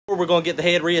we're going to get the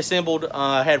head reassembled.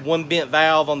 I had one bent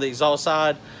valve on the exhaust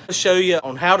side. I'll show you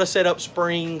on how to set up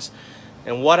springs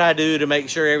and what I do to make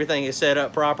sure everything is set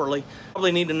up properly.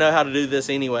 Probably need to know how to do this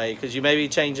anyway, because you may be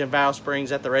changing valve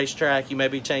springs at the racetrack. You may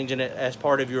be changing it as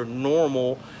part of your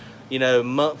normal, you know,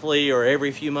 monthly or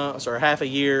every few months or half a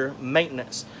year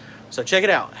maintenance. So check it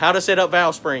out, how to set up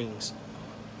valve springs.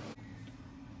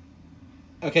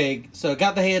 Okay, so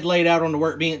got the head laid out on the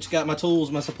workbench, got my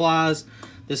tools, my supplies.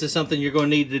 This is something you're going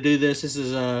to need to do this. This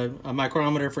is a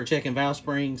micrometer for checking valve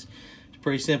springs. It's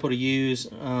pretty simple to use.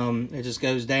 It just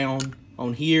goes down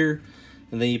on here,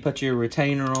 and then you put your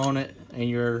retainer on it and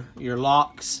your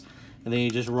locks, and then you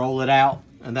just roll it out,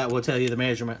 and that will tell you the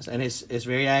measurements. And it's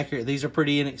very accurate. These are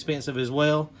pretty inexpensive as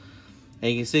well.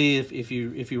 And you can see if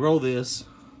you roll this,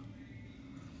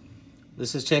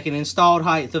 this is checking installed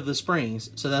height of the springs.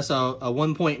 So that's a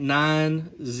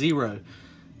 1.90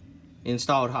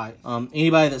 installed height.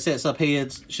 Anybody that sets up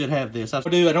heads should have this. I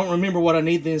don't remember what I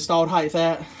need the installed height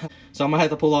at, so I'm gonna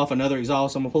have to pull off another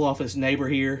exhaust. I'm gonna pull off this neighbor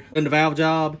here. In the valve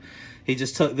job, he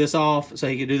just took this off so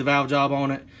he could do the valve job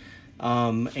on it,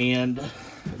 and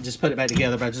just put it back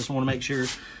together. But I just want to make sure.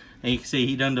 And you can see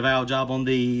he done the valve job on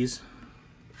these,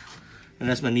 and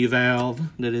that's my new valve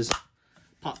that is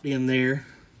popped in there.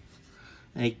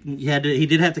 And he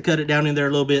did have to cut it down in there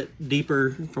a little bit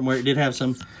deeper from where it did have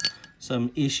some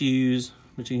issues,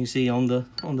 but you can see on the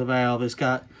valve it's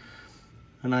got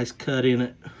a nice cut in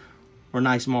it, or a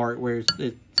nice mark where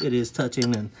it is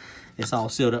touching, and it's all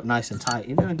sealed up nice and tight.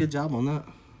 You done a good job on that.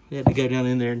 You had to go down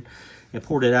in there and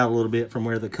poured it out a little bit from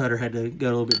where the cutter had to go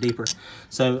a little bit deeper.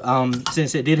 So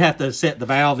since it did have to set the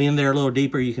valve in there a little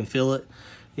deeper, you can feel it.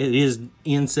 It is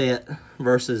inset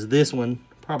versus this one,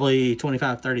 probably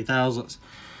 25-30 thousandths.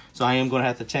 So I am going to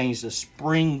have to change the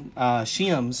spring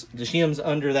shims, the shims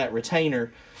under that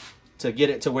retainer, to get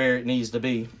it to where it needs to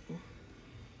be.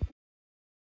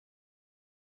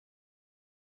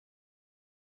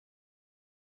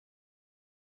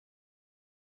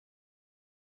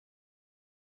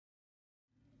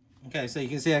 Okay, so you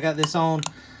can see I got this on.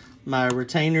 My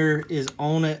retainer is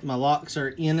on it. My locks are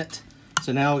in it.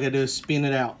 So now all we got to do is spin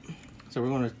it out. So we're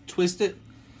going to twist it.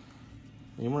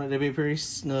 You want it to be pretty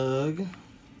snug.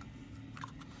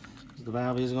 The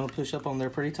valve is going to push up on there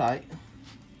pretty tight.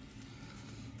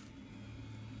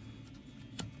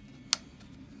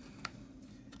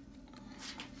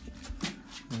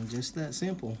 And just that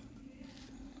simple.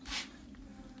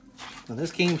 Now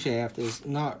this camshaft is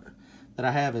not, that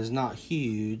I have is not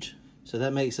huge, so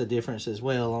that makes a difference as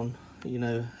well on, you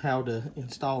know, how to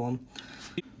install them.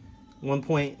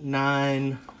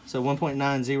 1.9, so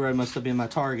 1.90 must have been my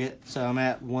target, so I'm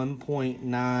at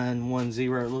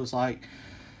 1.910 it looks like.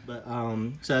 But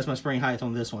so that's my spring height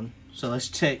on this one. So let's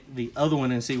check the other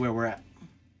one and see where we're at.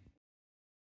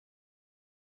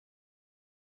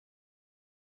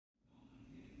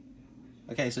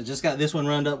 Okay, so just got this one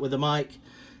run up with the mic.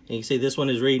 And you can see this one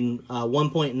is reading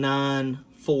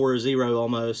 1.940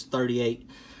 almost, 38.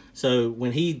 So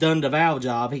when he done the valve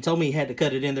job, he told me he had to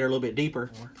cut it in there a little bit deeper.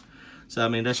 So I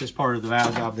mean, that's just part of the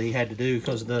valve job that he had to do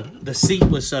because the seat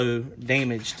was so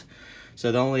damaged. So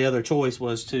the only other choice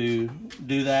was to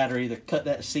do that or either cut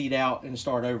that seat out and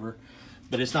start over.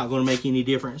 But it's not going to make any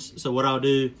difference. So what I'll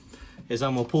do is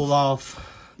I'm going to pull off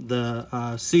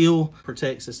the seal.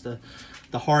 Protects us, the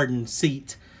hardened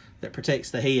seat that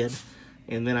protects the head.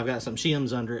 And then I've got some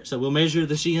shims under it. So we'll measure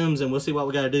the shims and we'll see what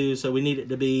we got to do. So we need it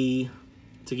to be,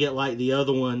 to get like the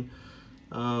other one,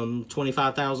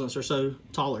 25 thousandths or so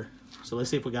taller. So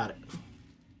let's see if we got it.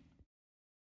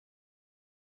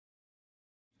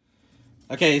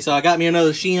 Okay, so I got me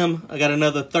another shim. I got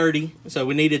another 30. So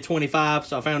we needed 25,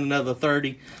 so I found another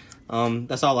 30.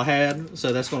 That's all I had,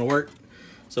 so that's going to work.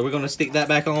 So we're going to stick that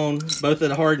back on. Both of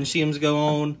the hardened shims go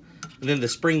on. And then the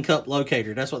spring cup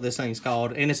locator, that's what this thing's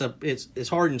called. And it's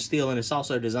hardened steel, and it's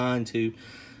also designed to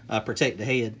protect the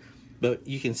head. But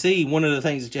you can see one of the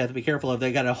things that you have to be careful of,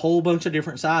 they got a whole bunch of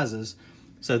different sizes.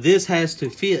 So this has to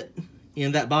fit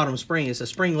in that bottom spring. It's a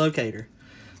spring locator.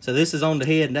 So this is on the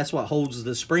head, and that's what holds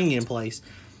the spring in place.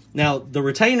 Now, the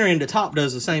retainer in the top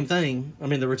does the same thing. I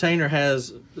mean, the retainer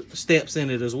has steps in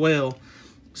it as well.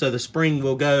 So the spring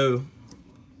will go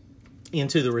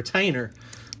into the retainer.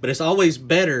 But it's always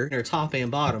better near top and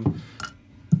bottom.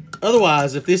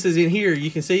 Otherwise, if this is in here,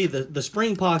 you can see the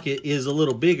spring pocket is a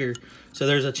little bigger. So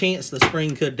there's a chance the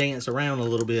spring could dance around a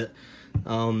little bit.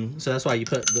 So that's why you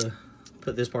put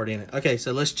this part in it. Okay,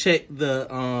 so let's check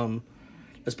the...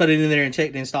 let's put it in there and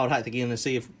check the installed height again and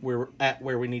see if we're at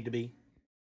where we need to be.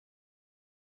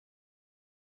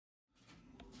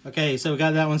 Okay, so we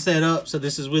got that one set up. So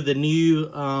this is with the new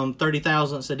 30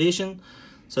 thousandths edition.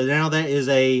 So now that is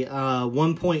a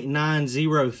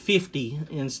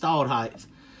 1.9050 installed height.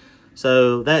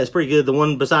 So that is pretty good. The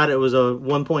one beside it was a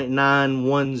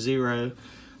 1.910.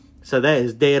 So that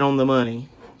is dead on the money.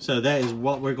 So that is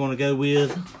what we're going to go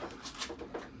with.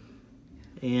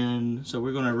 And so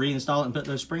we're going to reinstall it and put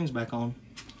those springs back on.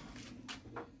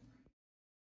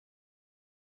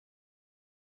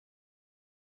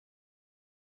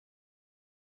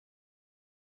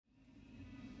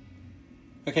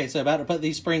 Okay, so about to put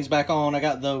these springs back on. I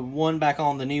got the one back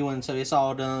on, the new one, so it's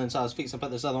all done. So I was fixing to put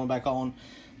this other one back on.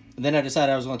 And then I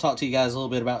decided I was going to talk to you guys a little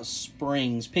bit about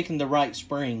springs, picking the right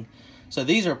spring. So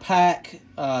these are PAC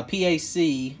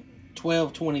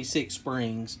 1226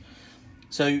 springs.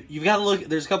 So you've got to look,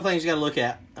 there's a couple things you got to look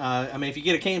at. I mean, if you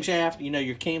get a camshaft, you know,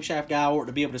 your camshaft guy ought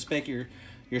to be able to spec your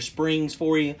springs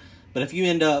for you. But if you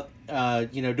end up,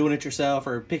 you know, doing it yourself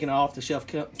or picking an off-the-shelf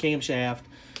camshaft,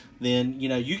 then, you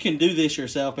know, you can do this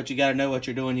yourself, but you got to know what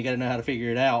you're doing. You got to know how to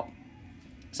figure it out.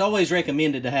 It's always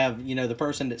recommended to have, you know, the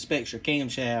person that specs your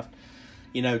camshaft,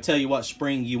 you know, tell you what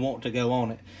spring you want to go on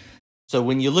it. So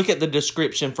when you look at the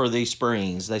description for these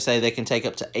springs, they say they can take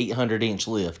up to 800-inch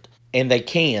lift. And they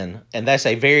can, and that's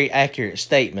a very accurate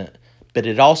statement, but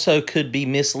it also could be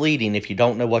misleading if you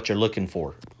don't know what you're looking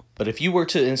for. But if you were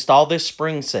to install this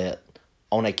spring set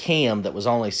on a cam that was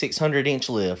only 600-inch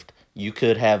lift, you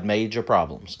could have major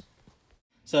problems.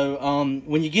 So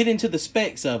when you get into the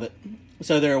specs of it,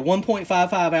 so they're a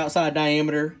 1.55 outside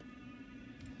diameter.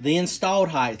 The installed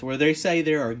height, where they say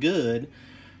they are good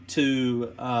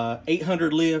to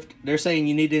 800 lift, they're saying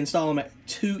you need to install them at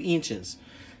 2 inches.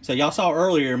 So y'all saw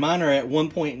earlier, mine are at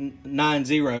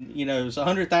 1.90. You know, it's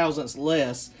 100 thousandths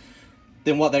less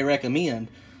than what they recommend.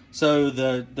 So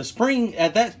the spring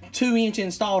at that 2-inch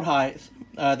installed height,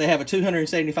 they have a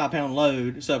 275-pound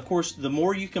load. So of course, the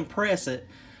more you compress it,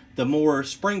 the more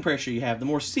spring pressure you have, the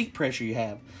more seat pressure you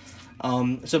have.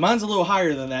 So mine's a little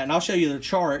higher than that, and I'll show you the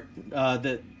chart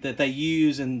that they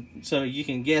use, and so you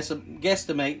can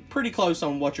guesstimate pretty close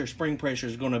on what your spring pressure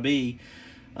is going to be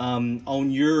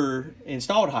on your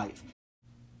installed height.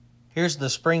 Here's the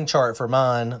spring chart for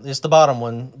mine. It's the bottom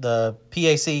one, the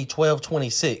PAC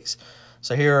 1226.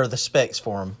 So here are the specs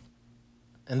for them.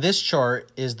 And this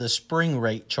chart is the spring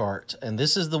rate chart, and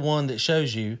this is the one that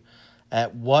shows you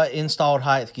at what installed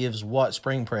height gives what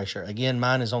spring pressure. Again,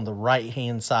 mine is on the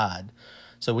right-hand side.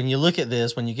 So when you look at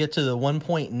this, when you get to the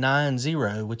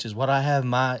 1.90, which is what I have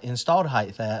my installed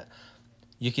height at,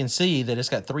 you can see that it's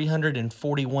got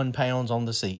 341 pounds on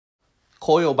the seat.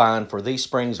 Coil bind for these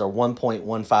springs are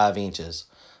 1.15 inches.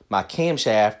 My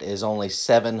camshaft is only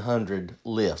 700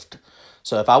 lift.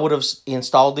 So if I would have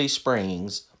installed these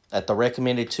springs at the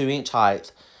recommended 2-inch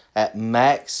height at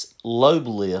max lobe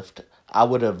lift, I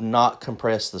would have not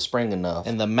compressed the spring enough,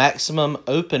 and the maximum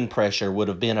open pressure would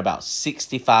have been about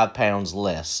 65 pounds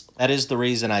less. That is the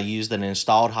reason I used an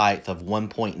installed height of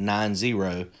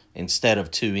 1.90 instead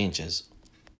of 2 inches.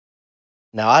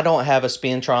 Now, I don't have a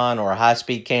Spintron or a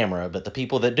high-speed camera, but the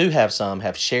people that do have some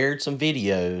have shared some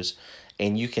videos,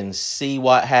 and you can see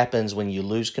what happens when you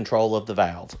lose control of the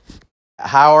valve. At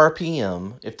high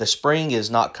RPM, if the spring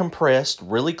is not compressed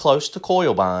really close to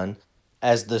coil bind,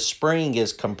 as the spring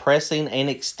is compressing and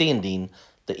extending,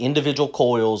 the individual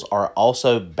coils are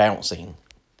also bouncing.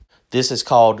 This is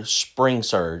called spring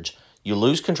surge. You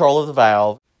lose control of the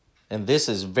valve, and this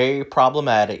is very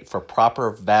problematic for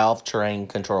proper valve train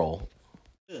control.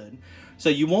 Good. So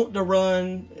you want to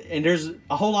run, and there's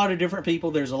a whole lot of different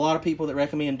people. There's a lot of people that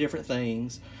recommend different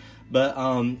things, but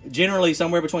generally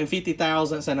somewhere between 50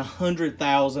 thousandths and 100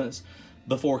 thousandths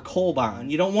before coil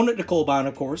bind. You don't want it to coil bind,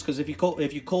 of course, because if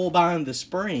you coil bind the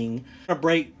spring, you're going to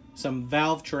break some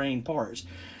valve train parts.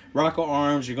 Rocker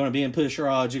arms, you're going to be in push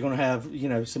rods, you're going to have, you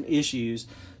know, some issues.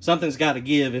 Something's got to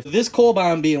give. If this coil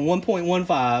bind being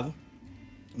 1.15,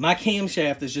 my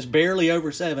camshaft is just barely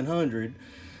over 700.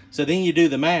 So then you do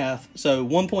the math. So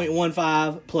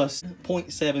 1.15 plus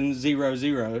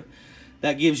 0.700,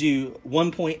 that gives you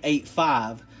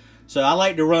 1.85. So I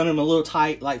like to run them a little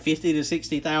tight, like 50 to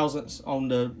 60 thousandths on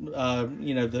the,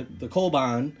 you know, the coil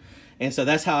bind. And so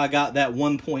that's how I got that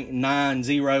 1.90,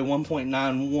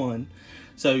 1.91.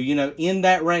 So, you know, in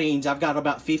that range, I've got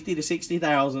about 50 to 60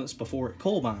 thousandths before it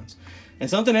coil binds. And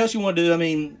something else you want to do, I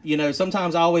mean, you know,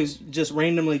 sometimes I always just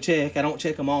randomly check. I don't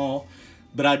check them all.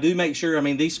 But I do make sure, I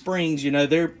mean, these springs, you know,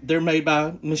 they're made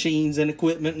by machines and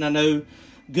equipment. And I know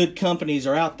good companies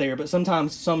are out there. But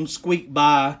sometimes some squeak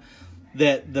by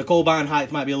that the coil bind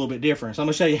height might be a little bit different. So I'm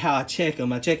going to show you how I check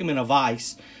them. I check them in a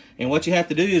vise. And what you have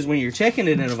to do is when you're checking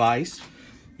it in a vise,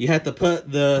 you have to put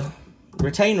the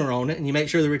retainer on it, and you make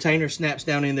sure the retainer snaps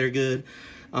down in there good.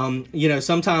 You know,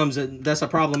 sometimes that's a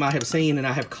problem I have seen and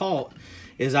I have caught,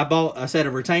 is I bought a set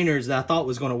of retainers that I thought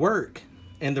was going to work,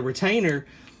 and the retainer,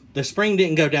 the spring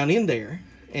didn't go down in there,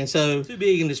 and so too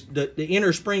big, and the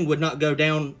inner spring would not go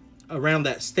down around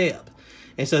that step,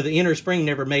 and so the inner spring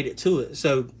never made it to it.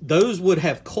 So those would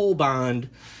have coil bound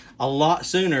a lot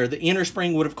sooner. The inner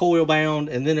spring would have coil bound,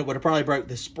 and then it would have probably broke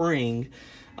the spring,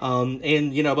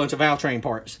 and, you know, a bunch of valve train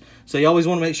parts. So you always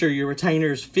want to make sure your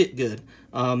retainers fit good,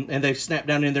 and they snap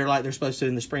down in there like they're supposed to,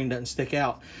 and the spring doesn't stick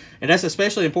out. And that's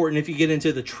especially important if you get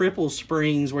into the triple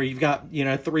springs where you've got, you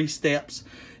know, 3 steps.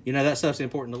 You know, that stuff's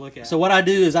important to look at. So what I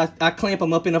do is I clamp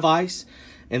them up in a vise,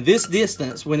 and this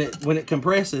distance, when it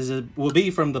compresses, it will be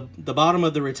from the bottom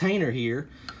of the retainer here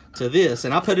to this.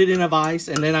 And I put it in a vise,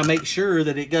 and then I make sure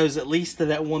that it goes at least to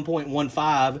that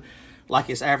 1.15 like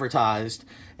it's advertised.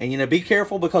 And, you know, be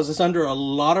careful because it's under a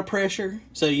lot of pressure.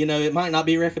 So, you know, it might not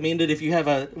be recommended if you have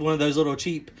one of those little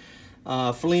cheap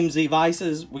flimsy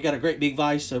vices. We got a great big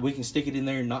vise, so we can stick it in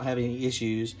there and not have any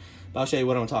issues. But I'll show you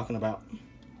what I'm talking about.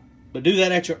 But do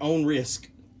that at your own risk.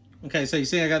 Okay, so you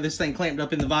see I got this thing clamped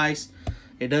up in the vise.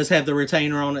 It does have the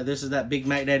retainer on it. This is that big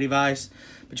Mac Daddy vise.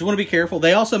 But you want to be careful.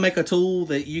 They also make a tool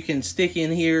that you can stick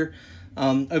in here,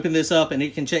 open this up, and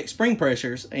it can check spring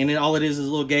pressures. And all it is a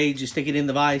little gauge. You stick it in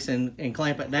the vise and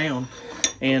clamp it down.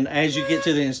 And as you get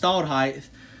to the installed height,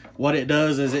 what it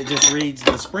does is it just reads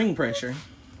the spring pressure.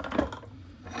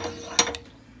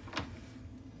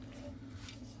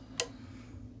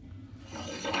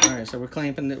 Alright, so we're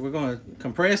clamping it. We're going to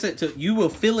compress it to, you will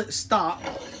feel it stop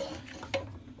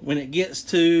when it gets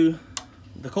to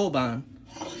the coil bind.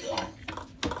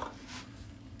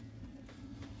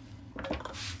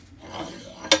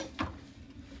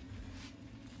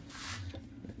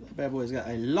 That bad boy's got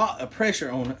a lot of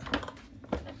pressure on it.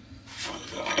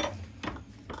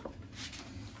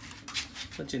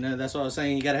 But you know, that's what I was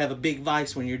saying, you got to have a big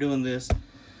vise when you're doing this.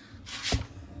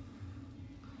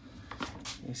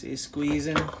 You see it's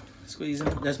squeezing.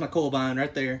 That's my coil bind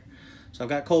right there. So I've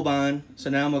got coil bind. So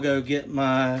now I'm gonna go get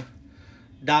my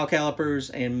dial calipers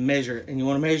and measure it. And you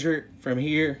want to measure it from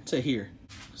here to here.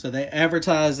 So they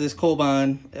advertise this coil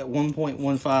bind at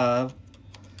 1.15.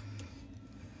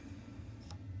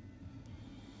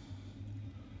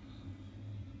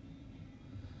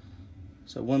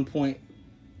 So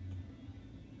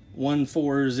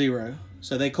 1.140.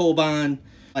 So they coil bind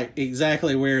like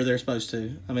exactly where they're supposed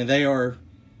to. I mean, they are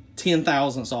 10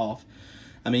 thousandths off.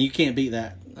 I mean, you can't beat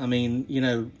that. I mean, you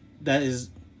know, that's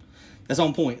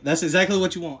on point. That's exactly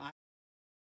what you want.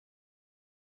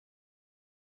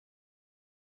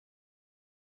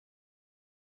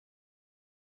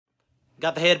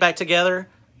 Got the head back together.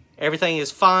 Everything is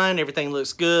fine. Everything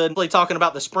looks good. Simply talking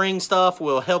about the spring stuff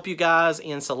will help you guys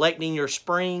in selecting your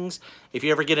springs if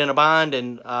you ever get in a bind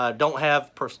and don't have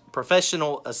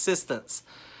professional assistance.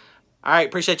 All right,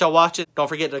 appreciate y'all watching. Don't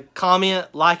forget to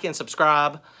comment, like, and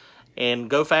subscribe,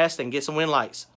 and go fast and get some win lights.